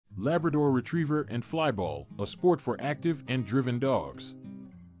Labrador Retriever and Flyball, a sport for active and driven dogs.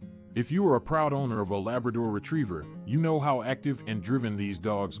 If you are a proud owner of a Labrador Retriever, you know how active and driven these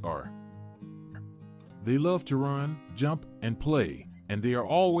dogs are. They love to run, jump, and play, and they are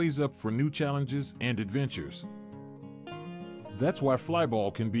always up for new challenges and adventures. That's why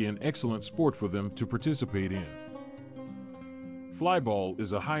Flyball can be an excellent sport for them to participate in. Flyball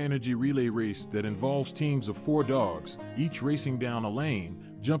is a high-energy relay race that involves teams of 4 dogs, each racing down a lane,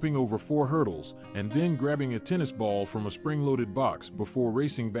 jumping over 4 hurdles, and then grabbing a tennis ball from a spring-loaded box before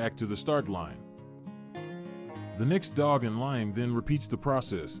racing back to the start line. The next dog in line then repeats the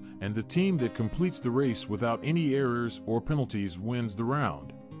process, and the team that completes the race without any errors or penalties wins the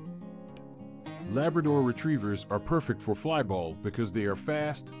round. Labrador Retrievers are perfect for Flyball because they are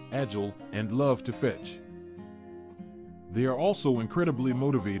fast, agile, and love to fetch. They are also incredibly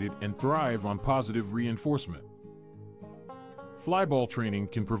motivated and thrive on positive reinforcement. Flyball training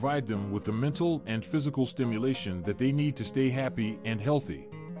can provide them with the mental and physical stimulation that they need to stay happy and healthy.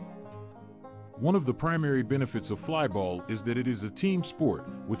 One of the primary benefits of Flyball is that it is a team sport,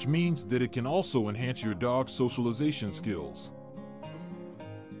 which means that it can also enhance your dog's socialization skills.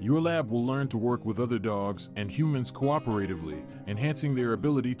 Your lab will learn to work with other dogs and humans cooperatively, enhancing their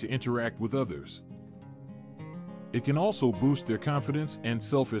ability to interact with others. It can also boost their confidence and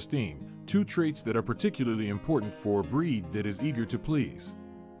self-esteem, 2 traits that are particularly important for a breed that is eager to please.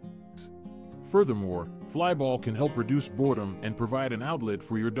 Furthermore, Flyball can help reduce boredom and provide an outlet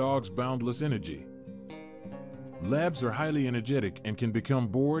for your dog's boundless energy. Labs are highly energetic and can become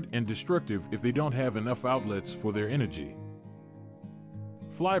bored and destructive if they don't have enough outlets for their energy.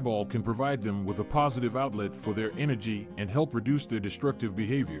 Flyball can provide them with a positive outlet for their energy and help reduce their destructive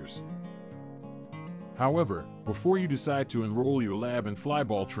behaviors. However, before you decide to enroll your lab in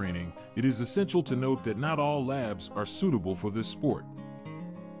Flyball training, it is essential to note that not all labs are suitable for this sport.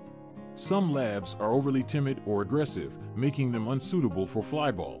 Some labs are overly timid or aggressive, making them unsuitable for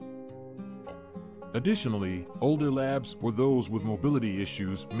Flyball. Additionally, older labs or those with mobility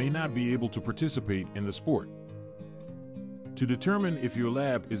issues may not be able to participate in the sport. To determine if your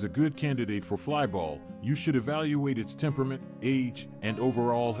lab is a good candidate for Flyball, you should evaluate its temperament, age, and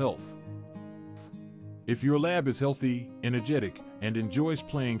overall health. If your lab is healthy, energetic, and enjoys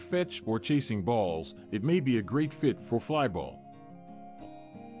playing fetch or chasing balls, it may be a great fit for Flyball.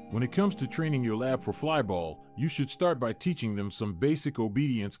 When it comes to training your lab for Flyball, you should start by teaching them some basic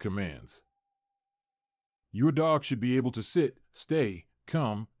obedience commands. Your dog should be able to sit, stay,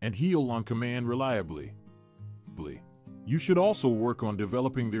 come, and heel on command reliably. You should also work on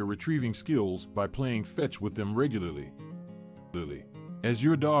developing their retrieving skills by playing fetch with them regularly. As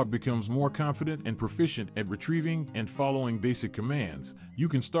your dog becomes more confident and proficient at retrieving and following basic commands, you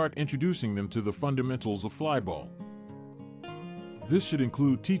can start introducing them to the fundamentals of Flyball. This should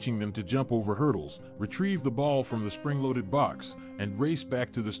include teaching them to jump over hurdles, retrieve the ball from the spring-loaded box, and race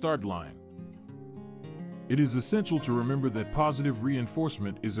back to the start line. It is essential to remember that positive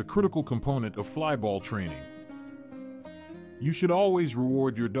reinforcement is a critical component of Flyball training. You should always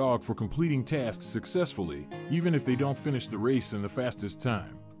reward your dog for completing tasks successfully, even if they don't finish the race in the fastest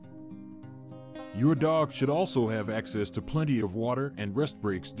time. Your dog should also have access to plenty of water and rest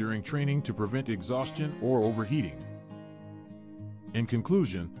breaks during training to prevent exhaustion or overheating. In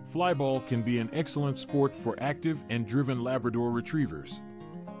conclusion, Flyball can be an excellent sport for active and driven Labrador Retrievers.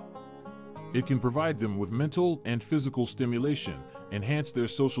 It can provide them with mental and physical stimulation, enhance their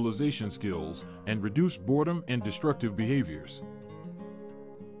socialization skills, and reduce boredom and destructive behaviors.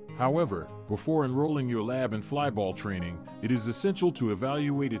 However, before enrolling your lab in Flyball training, it is essential to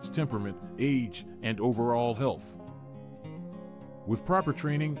evaluate its temperament, age, and overall health. With proper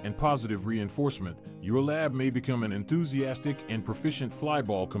training and positive reinforcement, your lab may become an enthusiastic and proficient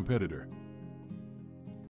Flyball competitor.